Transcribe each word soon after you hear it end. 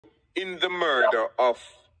in the murder of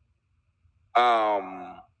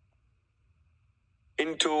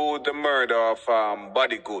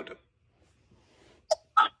Body Good?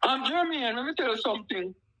 Jermaine, let me tell you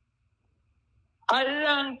something. A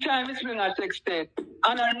long time Miss Blinga texted,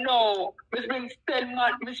 and I know Miss Blinga 10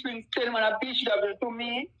 man a beach double to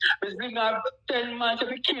me. Miss Blinga 10 man to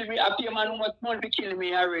kill me. I pay man who much money to kill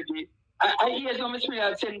me already. I hear some Miss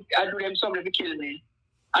Blinga saying I do them something to kill me,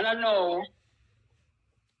 and I know.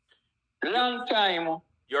 Long time.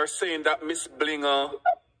 You're saying that Miss Blinga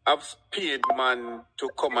have paid man to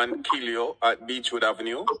come and kill you at Beechwood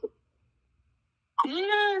Avenue?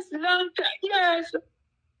 Yes, long time. Yes.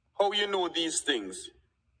 How you know these things?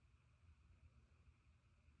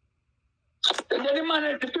 The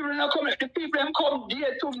man, the people not come. The people come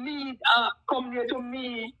there to me. Come there to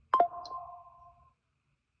me.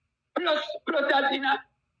 Plus that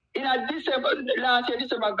in a December last year,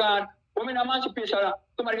 December gone. Women emancipation.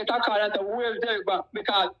 Somebody get a call and say, "Where's Derrick back?"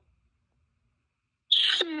 Because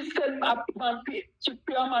she said, "She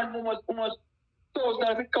pay a man almost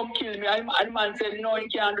 $1,000 to come kill me." And the man said, "No, he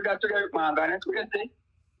can't do that to Derrick Morgan." That's what they say.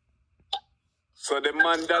 So the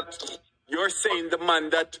man that you're saying, the man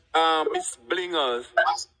that Miss Blinga,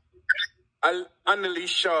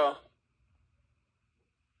 Annalisa,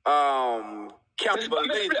 Campbell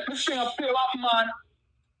did.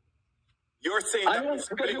 You're saying that Miss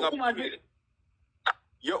Blinga.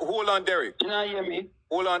 Hold on, Derrick. You know, hear me?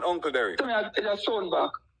 Hold on, Uncle Derrick. Tell me a sound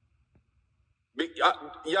back.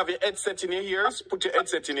 You have your headset in your ears? Put your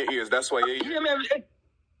headset in your ears. That's why you hear.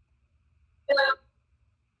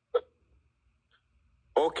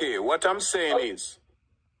 Okay, what I'm saying is,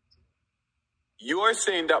 you're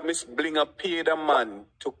saying that Miss Blinga paid a man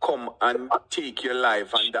to come and take your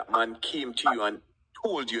life, and that man came to you and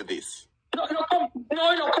told you this. No,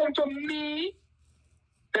 come to me.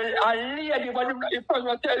 A lady, but the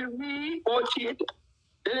person tell me about it.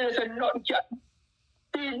 The lady said, nothing can.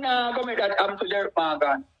 Please now go make that happen to Derrick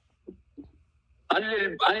Morgan. And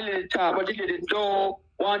a little talk, but the lady don't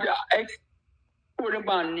want to put the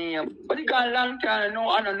man name. But it got a long time,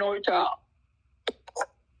 I don't know it.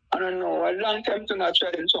 I don't know, a long time to not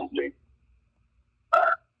try something.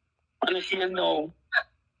 And I say no.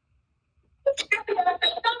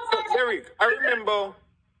 Derrick, I remember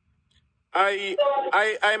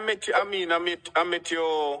I met you. I met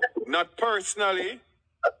you not personally,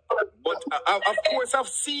 but of course I've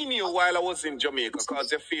seen you while I was in Jamaica,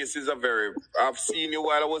 because your face is I've seen you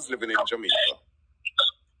while I was living in Jamaica.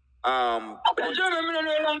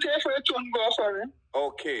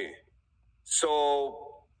 Okay,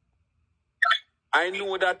 so I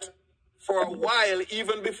know that for a while,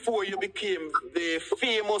 even before you became the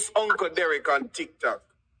famous Uncle Derrick on TikTok,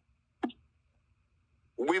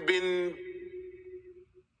 we've been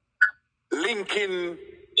linking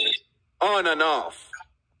on and off.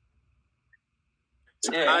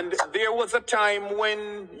 Yeah. And there was a time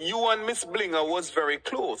when you and Miss Blinga was very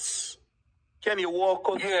close. Can you walk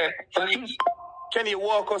us? Yeah. Can you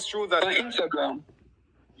walk us through that? On Instagram.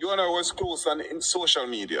 You and her was close in social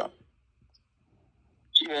media.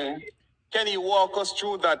 Yeah. Can you walk us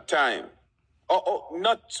through that time? Or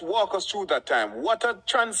not walk us through that time. What had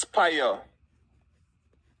transpired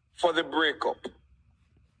for the breakup?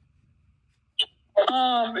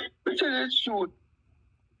 To tell the truth,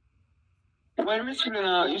 when Miss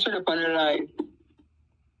Blinga, you said upon the live,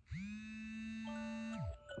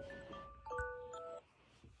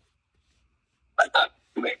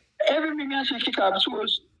 everything else she kick up, so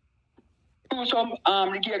some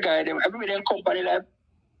the gear guy, them, everybody in company life.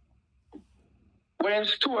 When I'm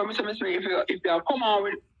store, Mr. If you come out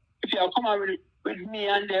with me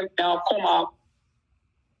and them, now come out.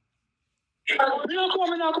 No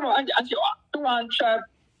come out, and you want try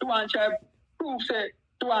prove say,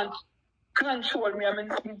 you want control me. I mean,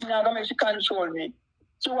 you're not gonna make you control me.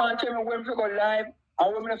 So you want to tell me when we go live,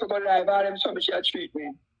 and when we go live, all them so she treat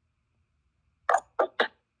me.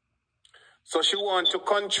 So she want to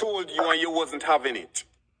control you and you wasn't having it?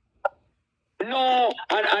 No,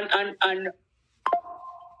 and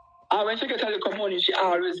when she gets a little money, she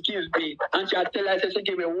always gives me. And she tell her, she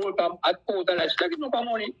give me a whole at $1,000. She don't give no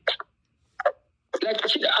money. Like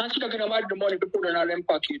she don't give no the money to put in her them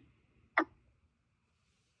pocket.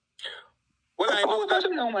 Well, I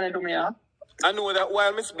know that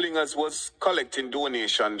while Miss Blingers was collecting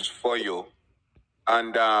donations for you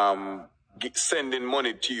and sending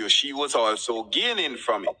money to you, she was also gaining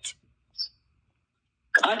from it.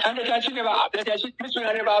 And that she never have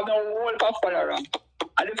no whole follower.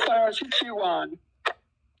 And the follower she won.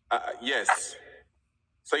 Yes.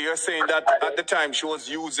 So you're saying that at the time she was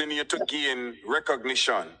using you to gain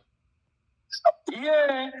recognition?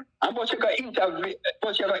 Yeah. But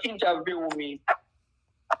she got interview me.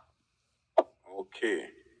 Okay.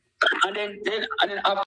 And then after